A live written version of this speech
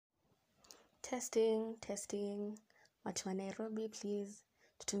Testing, testing. Watu wa Nairobi, please.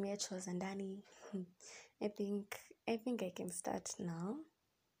 Tutumie choo za ndani. I think I can start now.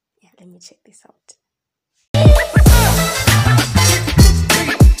 Yeah, let me check this out.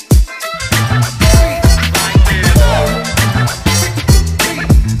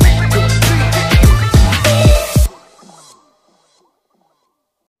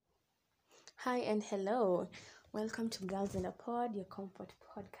 Hi and hello. Welcome to Girls in a Pod, your comfort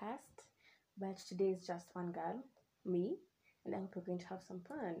podcast. But today is just one girl, me, and I hope we're going to have some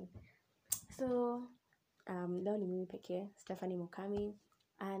fun. So, leo ni mimi pekee, Stephanie Mukami,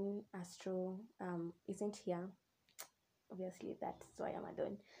 and Astro isn't here. Obviously, that's why I'm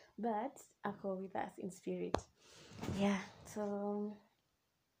alone. But ako with us in spirit. Yeah, so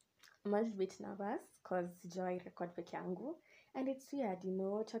I'm a little bit nervous because joy record peke yangu. And it's weird,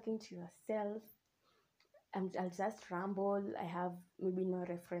 talking to yourself. I'll just ramble. I have maybe no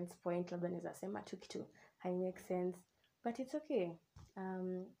reference point. Labda naweza sema tu kitu makes sense. But it's okay.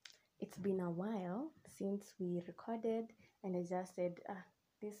 It's been a while since we recorded. And I just said,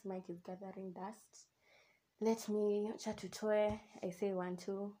 this mic is gathering dust. Let me chat to Toe. I say 1,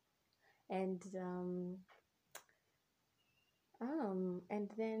 2. And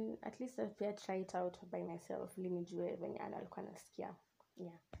then at least I'll try it out by myself. Ili nijue venye alikuwa nasikia.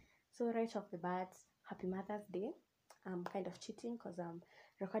 Yeah. So right off the bat, Happy Mother's Day. I'm kind of cheating because I'm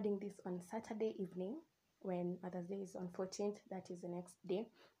recording this on Saturday evening when Mother's Day is on 14th. That is the next day.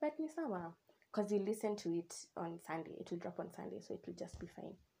 But ni sawa because you listen to it on Sunday. It will drop on Sunday, so it will just be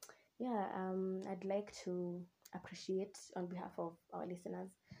fine. Yeah, I'd like to appreciate on behalf of our listeners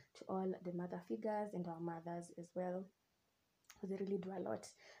to all the mother figures and our mothers as well. They really do a lot,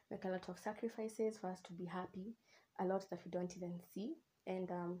 make a lot of sacrifices for us to be happy, a lot that we don't even see.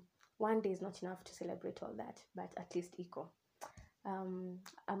 And one day is not enough to celebrate all that, but at least equal.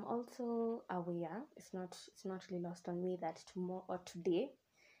 I'm also aware, it's not really lost on me that tomorrow or today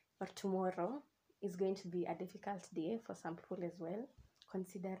or tomorrow is going to be a difficult day for some people as well,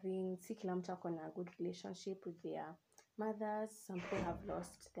 considering si kila mtu ako na good relationship with their mothers. Some people have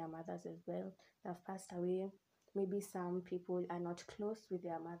lost their mothers as well. They have passed away. Maybe some people are not close with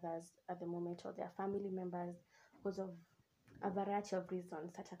their mothers at the moment or their family members because of a variety of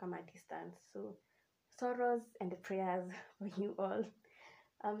reasons, such as a distance. So, sorrows and prayers for you all.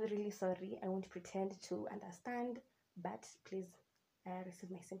 I'm really sorry. I won't pretend to understand, but please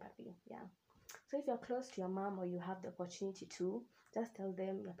receive my sympathy. Yeah. So if you're close to your mom or you have the opportunity to, just tell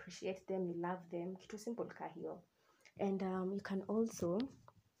them you appreciate them, you love them. Kitu simple ka hiyo. And you can also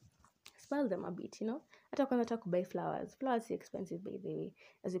spoil them a bit, Hata kwanza hata kubuy flowers. Flowers are expensive, by the way.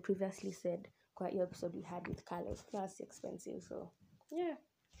 As we previously said, kwa hiyo episode we had with Carlos, flowers are expensive. So, yeah.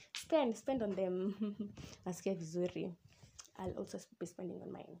 Spend on them. Nasikia vizuri. I'll also be spending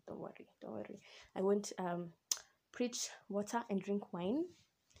on mine. Don't worry. I won't preach water and drink wine.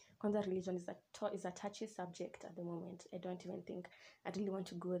 Kwanza religion is a touchy subject at the moment. I don't even think I really want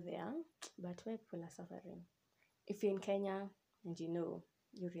to go there. But where people are suffering. If you're in Kenya and you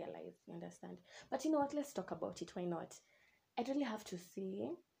realize, you understand. But you know what? Let's talk about it. Why not? I really have to say,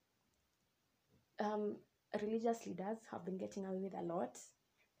 religious leaders have been getting away with a lot,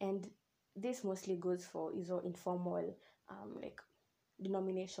 and this mostly goes for informal, like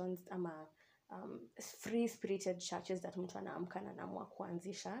denominations, free-spirited churches that mtu anaamka na anaamua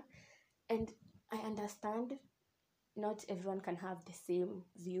kuanzisha. And I understand not everyone can have the same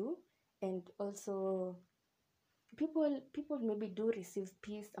view, and also people maybe do receive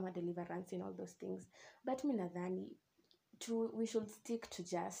peace ama deliverance in all those things, but mi nadhani we should stick to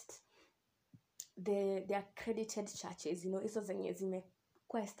just the accredited churches, hizo zenye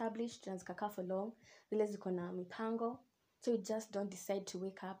zimekuwa established na zikakaa for long, zile ziko na mipango, so you just don't decide to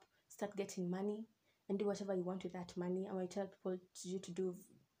wake up, start getting money and do whatever you want with that money. I tell people to do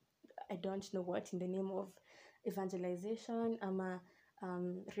I don't know what in the name of evangelization, ama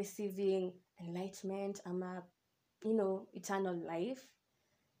receiving enlightenment, ama eternal life.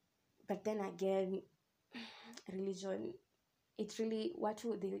 But then again, religion, it really,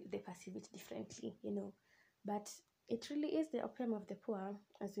 they perceive it differently, but it really is the opium of the poor,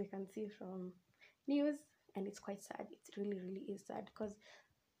 as we can see from news, and it's quite sad. It really, really is sad, because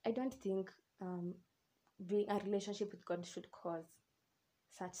I don't think being a relationship with God should cause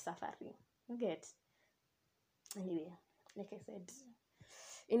such suffering. You get? Anyway, like I said,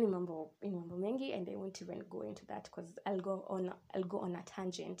 any mambo mengi, and I won't even go into that because I'll go on a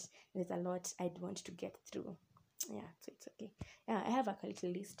tangent. There's a lot I'd want to get through. Yeah, so it's okay. Yeah, I have a little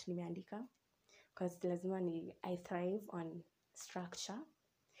list nimeandika because lazima I thrive on structure.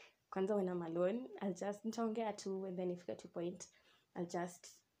 Kwanza when I'm alone, I'll just nitaongea tu, and then if you get to point, I'll just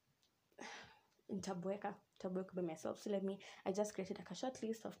nitaboeka by myself. So I just created like a short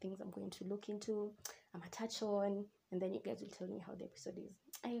list of things I'm going to look into, I'm gonna touch on, and then you guys will tell me how the episode is.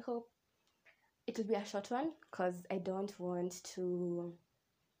 I hope it will be a short one because I don't want to.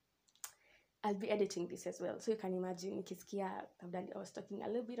 I'll be editing this as well, so you can imagine Kiskia, I was talking a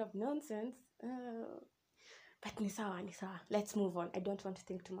little bit of nonsense, but ni sawa. Let's move on. I don't want to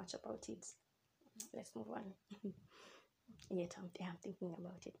think too much about it. Let's move on. Yet I'm thinking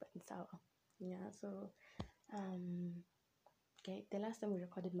about it, but ni sawa. Yeah. So okay, the last time we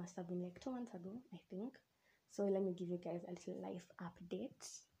recorded must have been like 2 months ago, I think. So let me give you guys a little life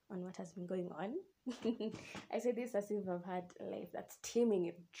update on what has been going on. I say this as if I've had a life that's teeming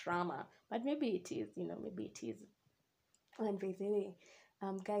with drama, but maybe it is, maybe it is. And by the way,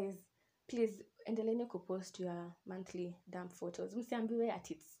 guys, please endeleeni kupost your monthly dump photos. Msiambiwe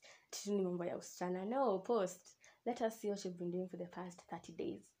ati ni mambo ya usichana. No, post. Let us see what you've been doing for the past 30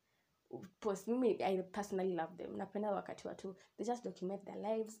 days. Post. I personally love them. Napenda wakati watu, they just document their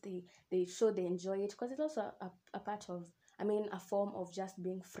lives, they show they enjoy it, because it's also a part of, a form of just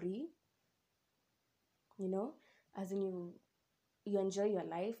being free, as in you enjoy your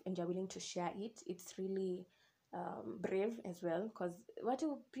life and you're willing to share it. It's really brave as well, because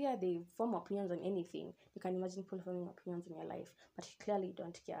they form opinions on anything. You can imagine people forming opinions in your life, but you clearly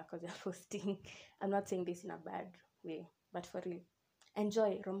don't care because you're posting. I'm not saying this in a bad way, but for real,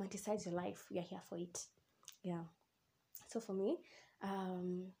 enjoy, romanticize your life. We are here for it. Yeah. So for me,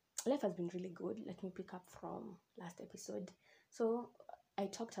 life has been really good. Let me pick up from last episode. So I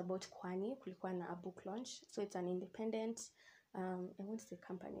talked about Kwani. Kulikuwa na a book launch. So it's an independent, I won't say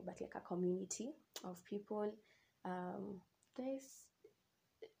company, but like a community of people. Guys,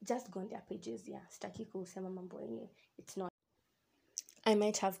 just go on their pages. Yeah, sitaki kusema mambo yenye it's not. I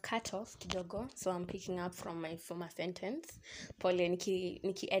might have cut off kidogo, so I'm picking up from my former sentence. Pole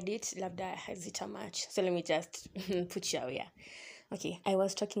niki edit labda hazita match. So let me just put you away. Okay, I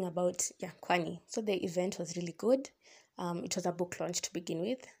was talking about Kwani. So the event was really good. It was a book launch to begin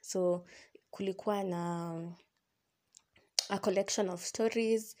with. So kulikuwa na a collection of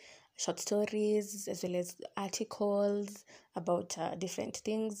stories, short stories, as well as articles about different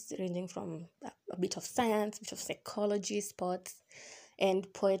things, ranging from a bit of science, a bit of psychology, sports,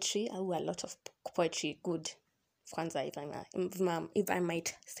 and poetry. A lot of poetry, good. Kwanza, if I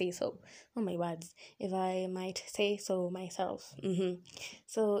might say so. Oh my words. If I might say so myself.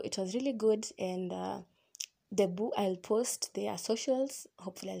 So it was really good, and the book, I'll post their socials.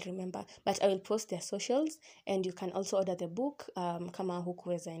 Hopefully I'll remember, but I will post their socials, and you can also order the book. Kama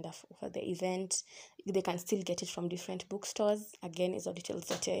hukuweza enda for the event, they can still get it from different bookstores. Again, hizo details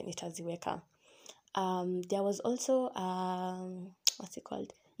zote nitaziweka. There was also what's it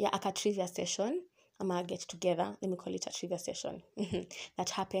called? A trivia session. A get together. Let me call it a trivia session. That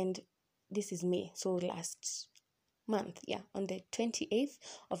happened. This is May, so last month, on the 28th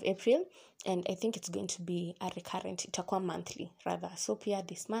of April, and I think it's going to be a recurrent, itakuwa monthly rather. So pia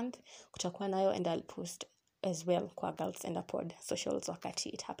this month kutakuwa nayo, and I'll post as well kwa Girls and a Pod socials wakati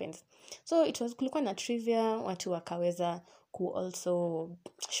it happens. So kulikuwa na trivia, watu wakaweza also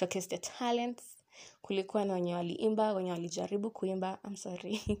showcase the talents. Kulikuwa na wenye waliimba, wenye walijaribu kuimba. I'm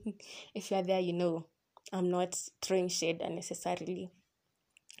sorry. If you're there, I'm not throwing shade unnecessarily.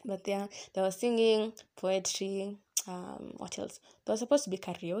 But there was singing, poetry, what else? There was supposed to be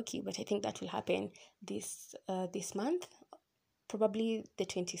karaoke, but I think that will happen this month, probably the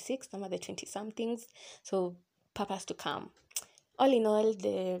 26th, or the 20-somethings. So purpose to come. All in all,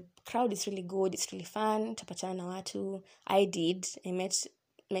 the crowd is really good. It's really fun. Tapachana na watu. I met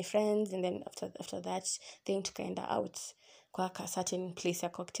my friends, and then after that, then tukaenda out kwa a certain place ya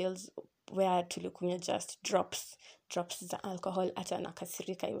cocktails where tulikunywa just drops za alcohol. Hata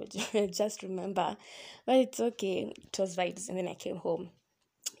nakasirika, I just remember, but it's okay. It was vibes, and then I came home.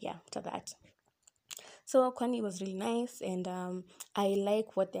 After that. So Kwani was really nice, and I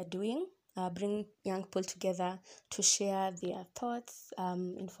like what they're doing. Bring young people together to share their thoughts,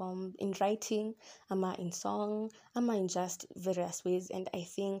 in writing, in song, in just various ways, and I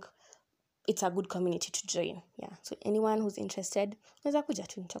think it's a good community to join. So anyone who's interested, unaweza kuja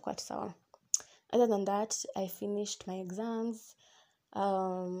tu, nitakuwa tu sawa. Other than that, I finished my exams.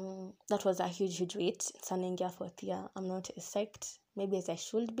 That was a huge weight. It's an Ingia 4th year. I'm not as psyched, maybe as I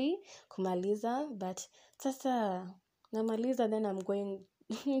should be, kumaliza, but sasa namaliza, then I'm going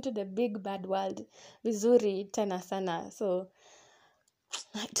into the big bad world. Vizuri tena sana. So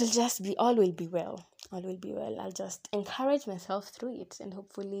it'll just be, all will be well. I'll just encourage myself through it, and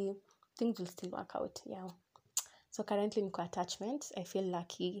hopefully things will still work out. So currently in attachment, I feel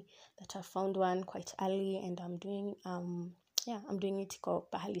lucky that I found one quite early, and I'm doing Yeah, I'm doing it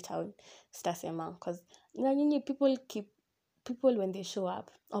called Pahali Town Stasema, because people when they show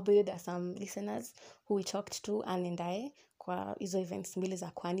up. Although there are some listeners who we talked to, Anne and I, kwa hizo events mbili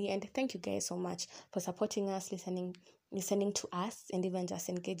za Kwani, and thank you guys so much for supporting us, listening to us, and even just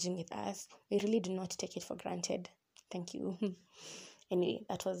engaging with us. We really do not take it for granted. Thank you. Anyway,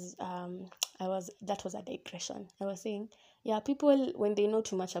 that was a digression. I was saying, yeah, people when they know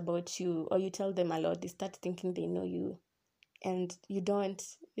too much about you or you tell them a lot, they start thinking they know you, and you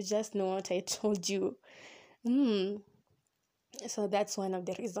don't. You just know what I told you. So that's one of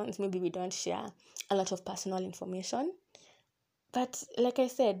the reasons maybe we don't share a lot of personal information. But like I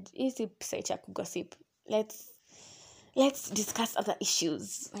said, easy site gossip. Let's discuss other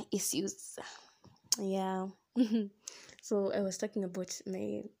issues. Yeah. So I was talking about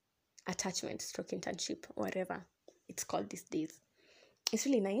my attachment stroke internship, whatever it's called these days. It's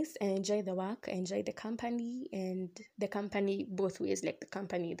really nice. I enjoy the work. I enjoy the company, and the company both ways, like the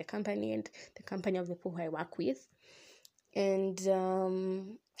company and the company of the people who I work with. And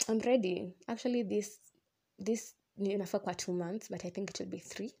I'm ready. Actually, this inafaa kwa 2 months, but I think it will be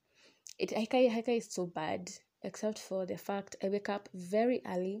 3. Haikai is so bad, except for the fact I wake up very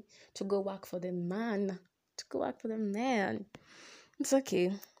early to go work for the man. It's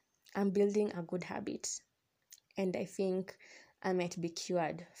okay. I'm building a good habit, and I think I might be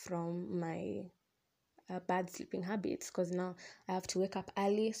cured from my bad sleeping habits, because now I have to wake up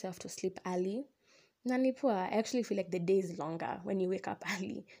early, so I have to sleep early. I actually feel like the day is longer when you wake up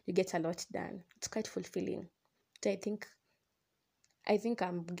early. You get a lot done. It's quite fulfilling. So I think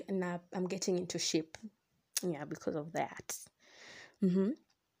I'm getting into shape. Yeah, because of that.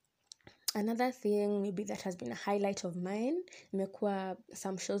 Another thing maybe that has been a highlight of mine,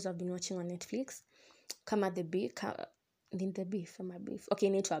 some shows I've been watching on Netflix. Kama the Beef. Okay,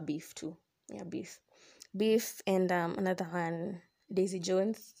 Nature Beef too. Yeah, Beef, and another one, Daisy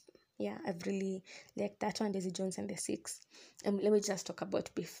Jones. Yeah, I've really liked that one, Daisy Jones and the Six. Let me just talk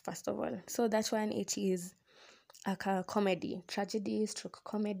about Beef first of all. So that one, it is a tragedy stroke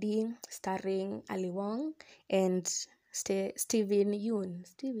comedy, starring Ali Wong and Steven Yeun.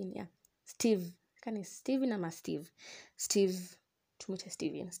 Steven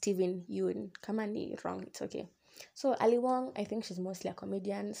Yeun. Kama ni wrong, it's okay. So Ali Wong, I think she's mostly a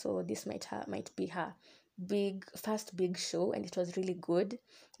comedian, so this might be her first big show, and it was really good.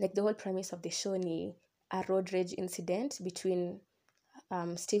 Like the whole premise of the show ni a road rage incident between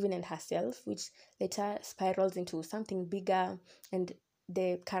Steven and herself, which later spirals into something bigger, and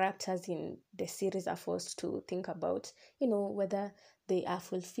the characters in the series are forced to think about, whether they are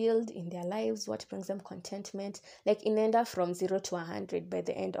fulfilled in their lives, what brings them contentment. Like inaenda from 0 to 100 by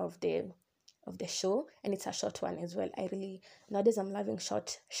the end of the show, and it's a short one as well. Nowadays I'm loving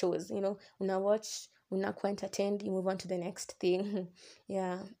short shows. Una watch, unakuwa entertained, you move on to the next thing.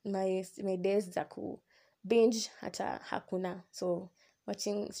 Yeah, my days za ku binge hata hakuna. So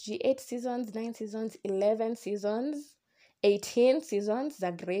watching 8 seasons, 9 seasons, 11 seasons, 18 seasons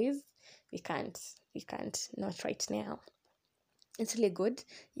za Grey's, we can't, not right now. It's really good.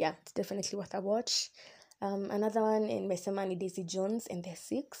 Yeah, it's definitely worth a watch. Another one in Mesema ni Daisy Jones and the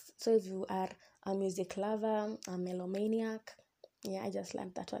Six. So if you are a music lover, a melomaniac, yeah, I just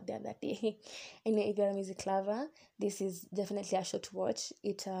learned that word the other day. Anyway, if you're a music lover, this is definitely a show to watch.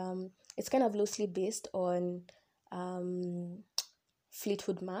 It's kind of loosely based on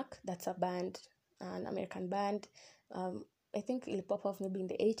Fleetwood Mac. That's a band, an American band. I think it'll pop off maybe in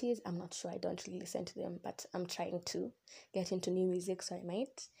the 80s. I'm not sure. I don't really listen to them, but I'm trying to get into new music, so I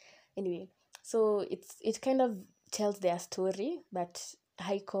might. Anyway, so it kind of tells their story, but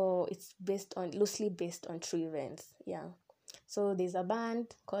it's loosely based on true events. Yeah. So there's a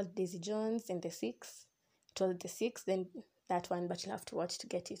band called Daisy Jones and the Six. It was the Six, then that one, but you'll have to watch to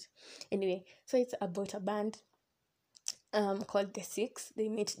get it. Anyway, so it's about a band called the Six. They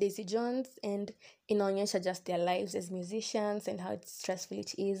meet Daisy Jones, and inaonyesha just their lives as musicians and how stressful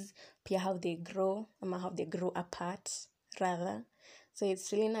it is, pia how they grow apart rather. So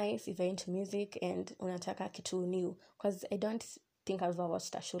it's really nice if you're into music and unataka kitu new, because I don't think I've ever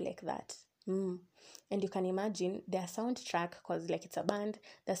watched a show like that. And you can imagine their soundtrack, because like it's a band,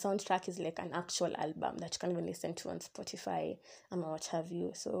 the soundtrack is like an actual album that you can even listen to on Spotify and what have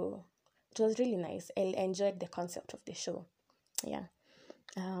you. So it was really nice. I enjoyed the concept of the show. Yeah.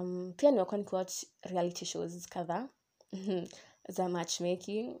 Pia nimekuwa nikiwatch reality shows kadhaa za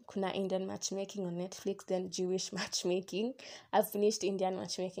matchmaking. Kuna Indian matchmaking on Netflix, then Jewish matchmaking. I've finished Indian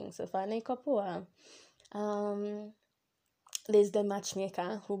matchmaking so far, na iko poa. There's the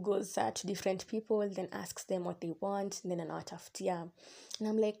matchmaker who goes to different people, then asks them what they want, and then anawatafutia. And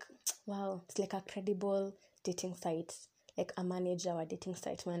I'm like, wow, it's like a credible dating site. like a manager wa dating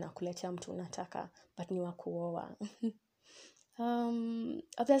site mwana kuletea mtu unataka but ni wa kuoa.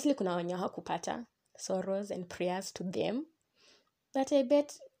 Obviously kuna wenye hawakupata, sorrows and prayers to them, but I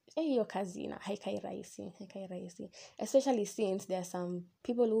bet hiyo kazi haikai rahisi, especially since there are some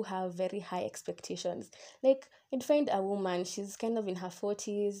people who have very high expectations. Like you'd find a woman, she's kind of in her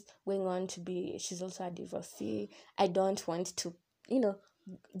 40s, going on to be, she's also a divorcee. I don't want to,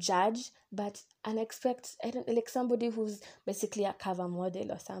 judge, but like somebody who's basically a cover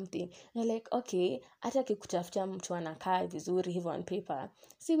model or something. You're like, okay, hata kikutafutia mtu anakaa vizuri hivyo on paper.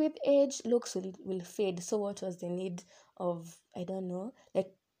 See, with age, looks will fade. So what was the need of, I don't know,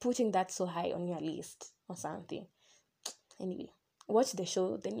 like putting that so high on your list or something? Anyway, watch the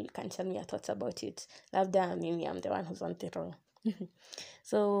show, then you can tell me your thoughts about it. Labda mimi, I'm the one who's on the wrong.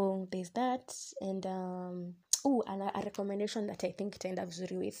 So there's that, and and a recommendation that I think itaenda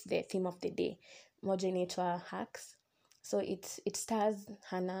vizuri with the theme of the day, moja inaitwa Hacks. So it stars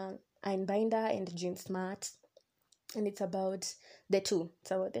Hannah Einbinder and Jean Smart, and it's about the two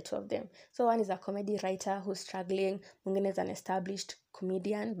of them. So one is a comedy writer who's struggling, mwingine is an established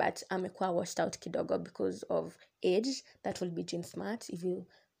comedian but amekuwa washed out kidogo because of age. That will be Jean Smart. If you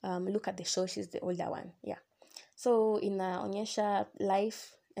look at the show, she's the older one. Yeah. So inaonyesha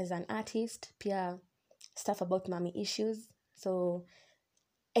life as an artist, pia stuff about mommy issues. So,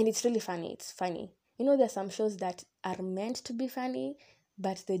 and it's really funny. It's funny. There's some shows that are meant to be funny,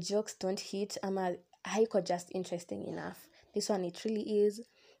 but the jokes don't hit. Haiko just interesting enough. This one, it really is.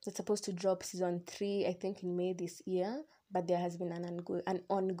 It's supposed to drop season 3, I think in May this year, but there has been an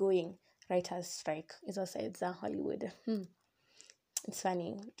ongoing writers' strike. It's also Hollywood. It's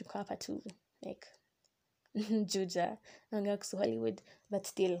funny. Tuko hapa tu, like Juja, naongea kuhusu Hollywood, but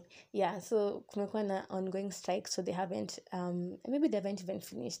still, yeah. So kumekuwa na ongoing strike, so they haven't maybe they haven't even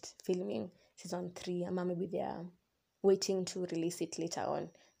finished filming season 3, ama maybe they are waiting to release it later on.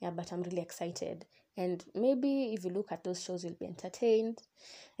 Yeah, but I'm really excited, and maybe if you look at those shows you'll be entertained.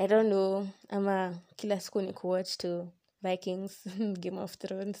 I don't know, ama kila siku ni kuwatch to Vikings, Game of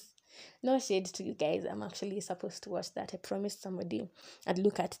Thrones. No shade to you guys, I'm actually supposed to watch that. I promised somebody I'd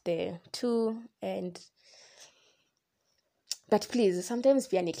look at the 2, but please, sometimes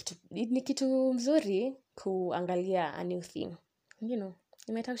pia ni kitu mzuri kuangalia a new thing. You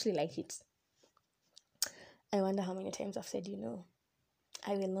might actually like it. I wonder how many times I've said,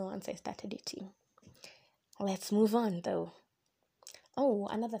 I will know once I start editing. Let's move on though. Oh,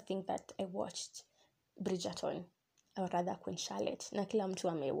 another thing that I watched, Bridgerton, or rather Queen Charlotte. Na kila mtu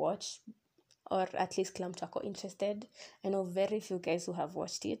amewatch, or at least kila mtu ako interested. I know very few guys who have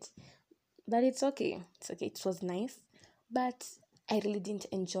watched it, but it's okay. It was nice, but I really didn't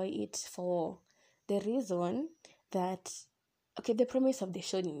enjoy it for the reason that, okay, the premise of the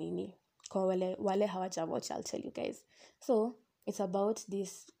show ni nini? Kwa wale hawaja watch, I'll tell you guys. So it's about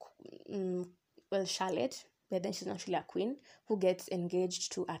this Charlotte, but then she's not really a queen, who gets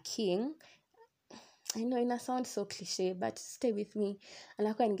engaged to a king. I know it sounds so cliche, but stay with me.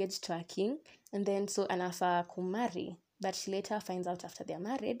 Anakuwa engaged to a king, and then so anafaa kumarry, but she later finds out after they're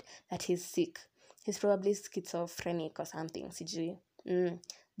married that he's sick. He's probably schizophrenic or something, sijui.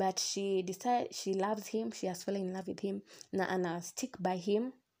 But she decides she loves him, she has fallen in love with him, na ana stick by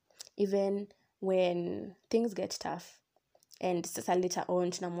him, even when things get tough. And sasa later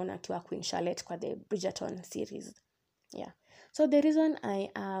on, tunamwona akiwa Queen Charlotte kwa the Bridgerton series. Yeah. So the reason I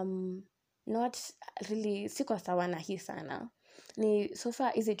am not really siko sawa na hii sana ni so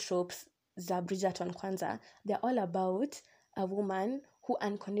far hizi tropes za Bridgerton kwanza, they're all about a woman who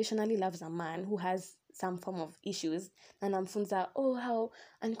unconditionally loves a man who has some form of issues, and namfunza how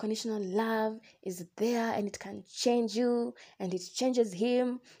unconditional love is there and it can change you, and it changes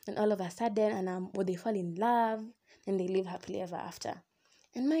him, and all of a sudden when they fall in love and they live happily ever after.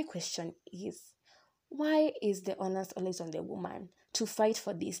 And my question is, why is the onus always on the woman to fight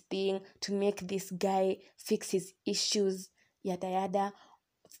for this thing, to make this guy fix his issues, yada yada?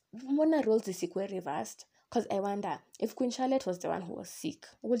 Mbona roles isikuwe reversed? Because I wonder, if Queen Charlotte was the one who was sick,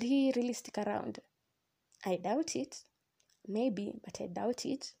 would he really stick around? I doubt it. Maybe, but I doubt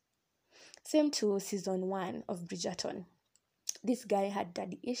it. Same to season 1 of Bridgerton. This guy had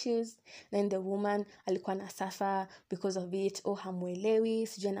daddy issues, then the woman alikuwa na suffer because of it. Hamuelewi,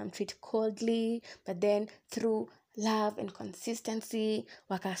 sijui anamtreat coldly, but then through love and consistency,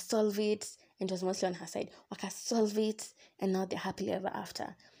 waka solve it, and it was mostly on her side. Waka solve it, and now they're happily ever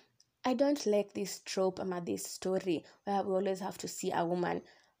after. I don't like this trope ama this story where we always have to see a woman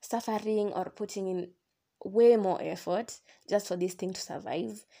suffering or putting in way more effort just for this thing to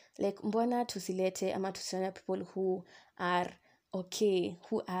survive. Like, mbona tusilete ama tusione people who are okay,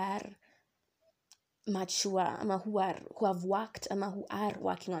 who are mature ama who have worked ama who are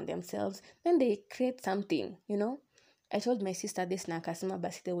working on themselves, then they create something, you know. I told my sister this na akasema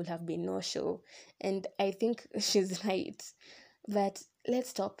basi there would have been no show, and I think she's right. But let's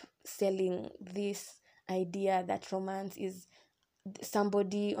stop selling this idea that romance is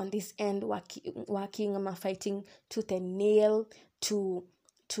somebody on this end working ama fighting tooth and nail to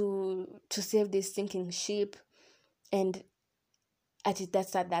save this sinking ship, and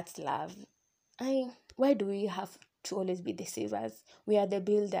that's love. Why do we have to always be the savers? We are the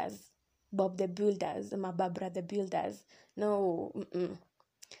builders. Bob the builders, ama Barbara the builders. No.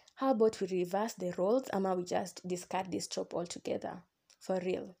 How about we reverse the roles, ama we just discard this trope altogether? For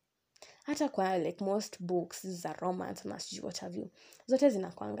real. Hata kwa like most books za romance ama sijui what have you, zote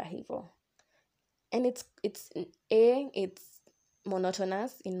zinakwanga hivo. And it's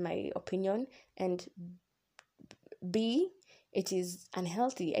monotonous in my opinion, and B, it is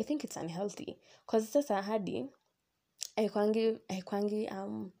unhealthy. I think it's unhealthy because sasa hadi haikwangi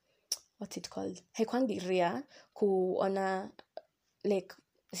what's it called, haikwangi rare kuona like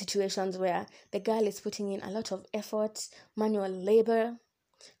situations where the girl is putting in a lot of effort, manual labor,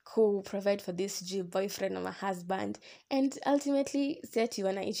 who provide for this boyfriend or a husband, and ultimately set you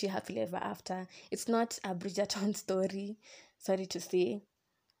wanaishi happily ever after. It's not a Bridgerton story, sorry to say.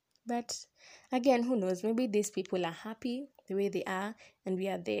 But again, who knows? Maybe these people are happy the way they are, and we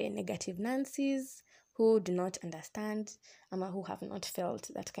are the negative Nancies who do not understand, ama who have not felt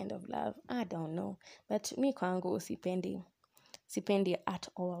that kind of love. I don't know. But mi kwangu sipendi at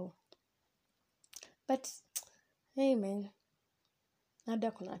all. But hey man,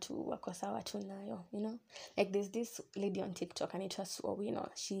 labda kuna tu wako sawa tu nayo, you know. Like there's this lady on TikTok anaitwa Suowino.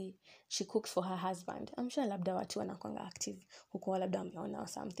 She cooks for her husband. I'm sure labda watu wanakwanga active huko, labda wameona or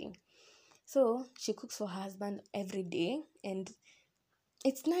something. So she cooks for her husband every day, and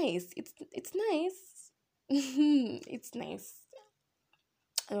it's nice. It's nice. It's nice.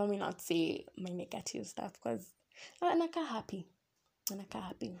 Let me not say my negative stuff because anakaa happy.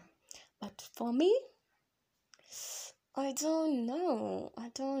 But for me, I don't know.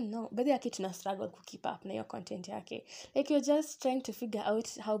 But yake tuna struggle to keep up na your content yake. Like you're just trying to figure out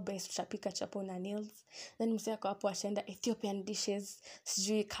how best utapika chapo na nails. Then msee ako hapo ashaenda Ethiopian dishes,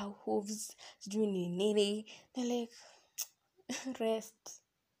 sijui cow hooves, sijui ni nini. They're like,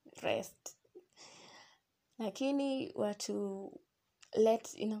 rest. Lakini watu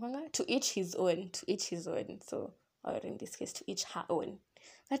to each his own. So, or in this case, to each her own.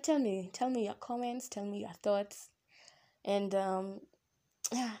 But tell me your comments, tell me your thoughts. And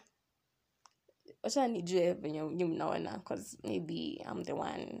wacha nijue venye mnaona, because maybe I'm the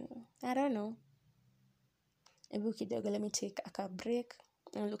one, I don't know. Hebu kidogo, let me take a break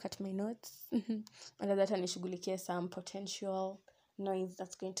and look at my notes. And that nishughulikie some potential noise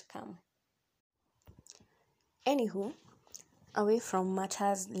that's going to come. Anywho, away from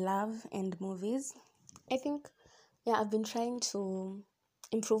matters love and movies, I think I've been trying to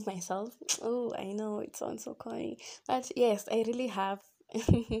improve myself. Oh, I know it sounds so corny, but yes, I really have.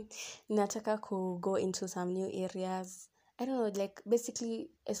 Nataka go into some new areas. I don't know, like basically,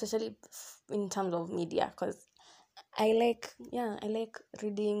 especially in terms of media, because I like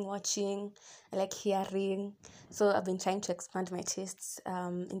reading, watching, I like hearing. So I've been trying to expand my tastes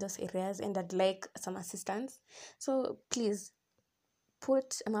in those areas, and I'd like some assistance. So please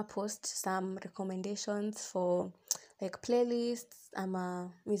post some recommendations for like playlists,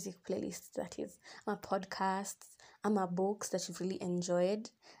 music playlists, that is, podcasts, books that you've really enjoyed.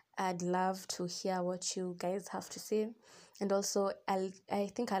 I'd love to hear what you guys have to say. And also I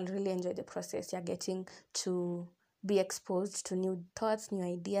think I'll really enjoy the process. You're getting to be exposed to new thoughts, new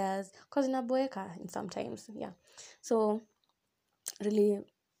ideas, because inaboeka in sometimes. So really,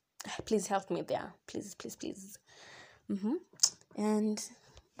 please help me there. Please. And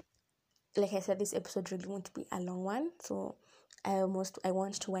like I said, this episode really won't be a long one, so I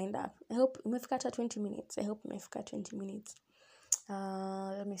want to wind up. I hope umefika 20 minutes.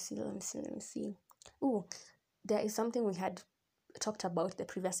 Let me see. Oh, there is something we had talked about the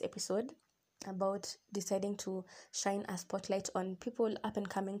previous episode, about deciding to shine a spotlight on people, up and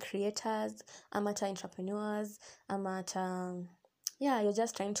coming creators, amateur entrepreneurs, you're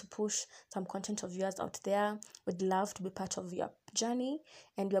just trying to push some content of yours out there. Would love to be part of your journey,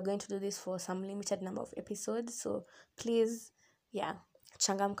 and we're going to do this for some limited number of episodes, so please,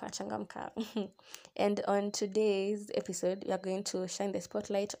 changamka. And on today's episode, we are going to shine the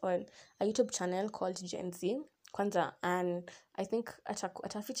spotlight on a YouTube channel called Gen Z Kwanza, and I think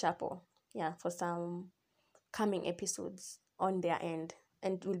ataficha hapo for some coming episodes on their end,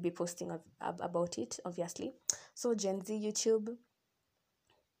 and we'll be posting about it, obviously. So Gen Z YouTube,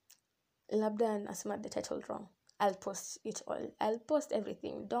 labda nasema the title wrong. I'll post it all. I'll post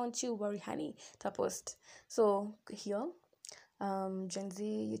everything. Don't you worry, honey. To post. So here, Gen Z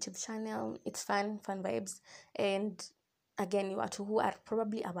YouTube channel. It's fun vibes. And again, you are two who are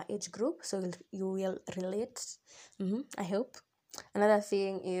probably our age group, so you will relate. I hope. Another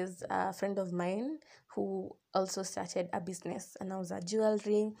thing is a friend of mine who also started a business, and now a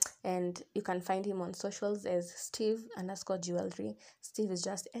jewelry, and you can find him on socials as Steve_jewelry. Steve is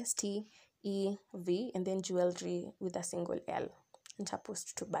just STEV, and then jewelry with a single L.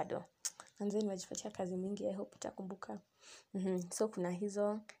 Nitapost tu bado. And then nimejipatia kazi mingi, I hope utakumbuka. So kuna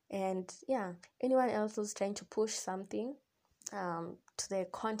hizo, and yeah, anyone else who's trying to push something to the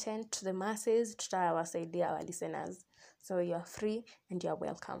content, to the masses, tutawasaidia our listeners. So you're free and you're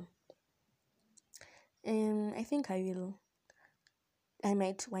welcome. And I think I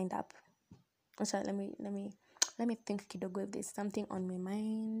might wind up. So let me think kidogo if there's something on my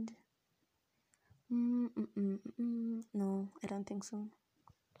mind. No, I don't think so.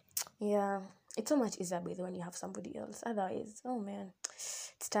 Yeah, it's so much easier when you have somebody else. Otherwise, oh man,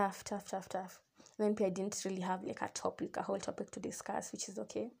 it's tough. Then I didn't really have like a whole topic to discuss, which is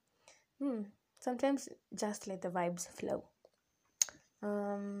okay. Sometimes just let the vibes flow.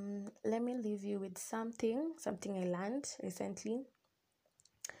 Let me leave you with something I learned recently,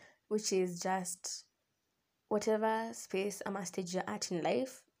 which is just whatever space or stage you're at in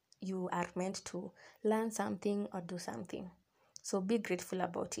life, you are meant to learn something or do something. So be grateful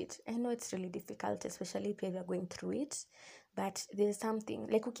about it. I know it's really difficult, especially if you're going through it, but there's something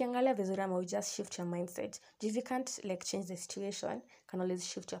like ukiangalia vizuri ama, we just shift your mindset. If you can't like change the situation, you can always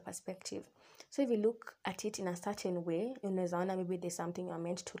shift your perspective. So if you look at it in a certain way, unawezaona maybe there's something you're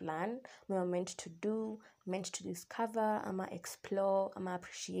meant to learn, you're meant to do, meant to discover, ama explore, ama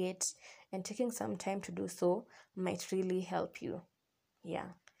appreciate, and taking some time to do so might really help you.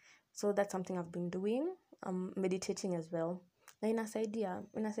 Yeah. So that's something I've been doing. I'm meditating as well. Na inasaidia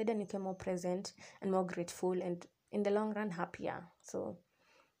nikuwe more present and more grateful, and in the long run happier. So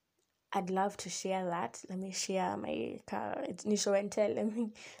I'd love to share that. Let me share my show and tell. Let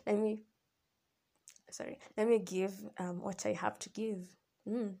me give what I have to give.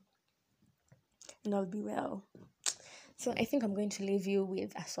 And I'll be well. So I think I'm going to leave you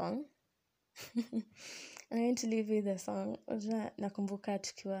with a song. I'm going to leave you the song. Nakumbuka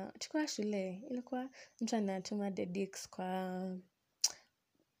tukiwa shule, ilikuwa mtu anatuma dedics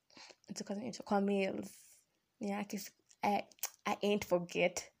kwa mails. Yeah, I ain't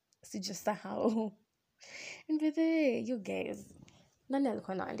forget. Sijasahau. And by the way, you guys, nani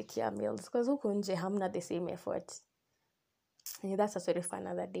alikuwa anaandikia mails? Because huku nje hamna the same effort. And that's a story for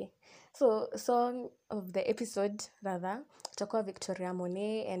another day. So, song of the episode, rather, itakuwa Victoria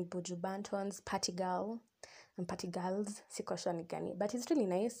Monet and Buju Banton's Party Girl. And Party Girls, si Caution ni gani. But it's really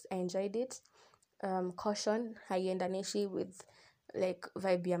nice. I enjoyed it. Caution, haiendanishi with like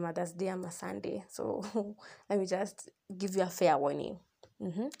vibe ya Mother's Day ama Sunday. So, let me just give you a fair warning.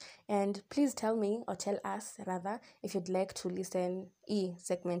 And please tell me, or tell us rather, if you'd like to listen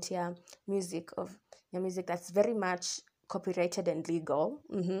segment here, music that's very much copyrighted and legal.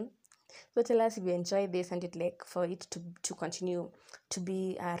 So tell us if you enjoy this and you'd like for it to continue to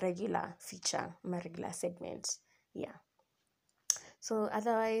be a regular feature, a regular segment. Yeah. So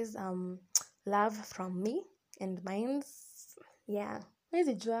otherwise, love from me and mine. Yeah.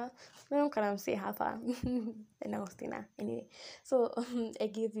 Say hapa. Anyway, so I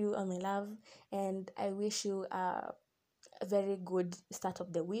give you all my love, and I wish you a very good start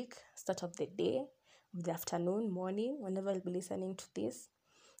of the week, start of the day, of the afternoon, morning, whenever you'll be listening to this.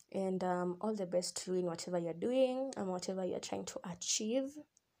 And all the best to you in whatever you're doing and whatever you're trying to achieve.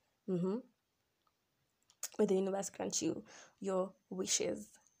 May the universe grant you your wishes.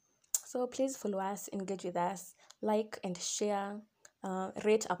 So please follow us, engage with us, like and share,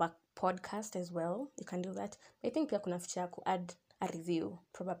 rate our podcast as well. You can do that. I think pia kuna feature ku add a review,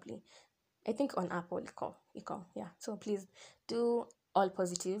 probably. I think on Apple, yeah. So please do all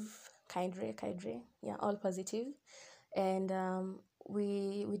positive, kindre. Yeah, all positive. And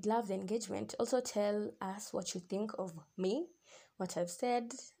we'd love the engagement. Also tell us what you think of me, what I've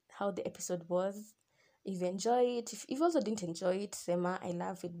said, how the episode was. If you enjoy it, if you also didn't enjoy it, sema, I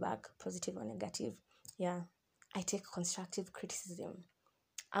love feedback, positive or negative. Yeah, I take constructive criticism.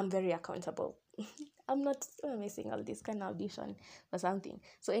 I'm very accountable. I'm not missing all this kind of audition or something.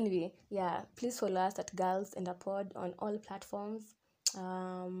 So anyway, yeah, please follow us at Girls and a Pod on all platforms.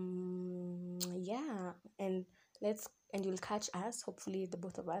 Yeah, and you'll catch us, hopefully the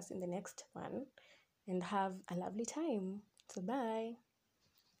both of us, in the next one, and have a lovely time. So bye.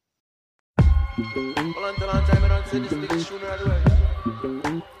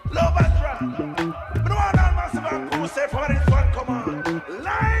 Love and drop. But no one on massive and cool say for this one, come on.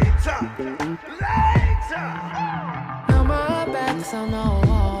 Lighter, lighter. No more backs on the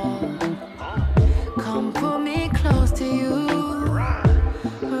wall. Come pull me close to you.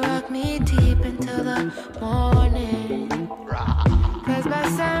 Rock me deep into the morning. 'Cause by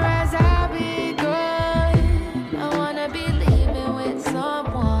sunrise I'll be gone. I wanna be leaving with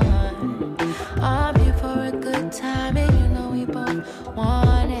someone. I'm here for a good time and you know we both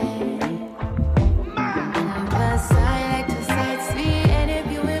want it. And plus I like to sightsee, and if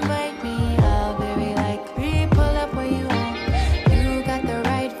you invite me I'll very likely pull up where you are. You got the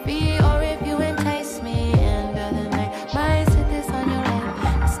right fee, or if you entice me end of the night, might sit this on your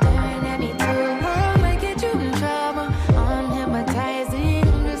lap, staring at me too long, might get you in trouble. Unhypnotizing,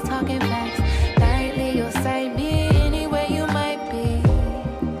 I'm just talking facts. Lightly you'll sight me anywhere you might be.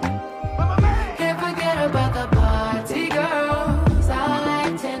 Can't forget about the party girls, I'll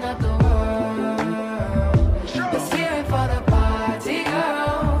lighten up the world. Let's hear it for the party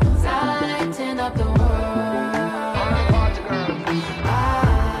girls, I'll lighten up the world.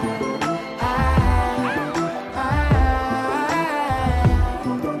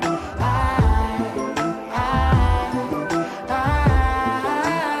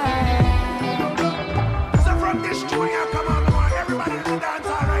 So from this junior, come on, everybody to the dance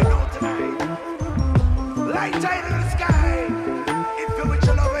hall right now tonight. Light tight in the sky. If you with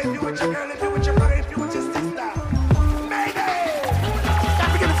your lover, if you with your girl, if you with your brother, if you with your sister. Mayday!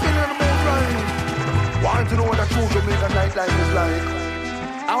 We get a feeling on the main line. Want to know what a true Jamaican nightlife is like?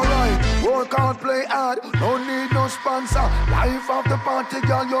 Alright, work hard, play hard, no need no sponsor. Life of the party,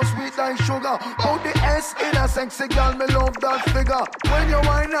 girl, you're sweet like sugar. Out the S in a sexy girl, me love that figure. When you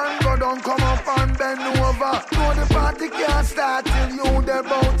whine and go down, come up and bend over. Know the party can't start till you there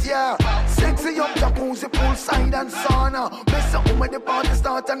bout, yeah. Sexy up jacuzzi, poolside and sauna. Miss up when the party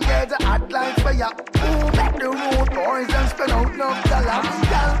start and get the hot lights for ya. Ooh, make the road boys and spend out no dollar.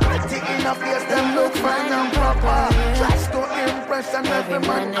 Girl, pretty in a face, them look fine and proper. Tries to impress and every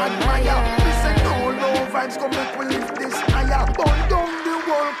man admire. Listen, no low vibes come make we lift this higher. Burn down the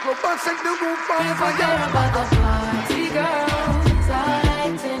world club and set the roof on Can't fire. forget about the party girls, I'll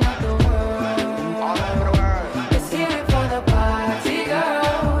lighten up the world. All over the world. Let's hear it for the party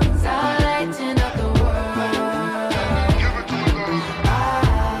girls, I'll lighten up the world. Give it to me, girl.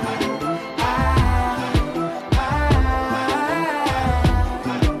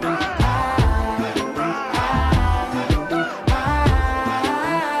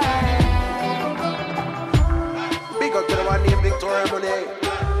 Big up to the one named Victoria Monet.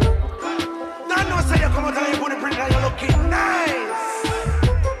 Now no say you come out and you put the print and you're looking nice.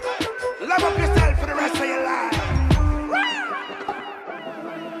 Love up yourself for the rest of your life.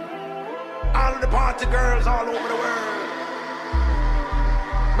 All the party girls all over the world.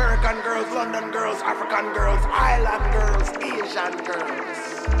 American girls, London girls, African girls, Island girls, Asian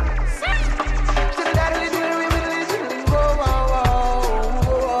girls.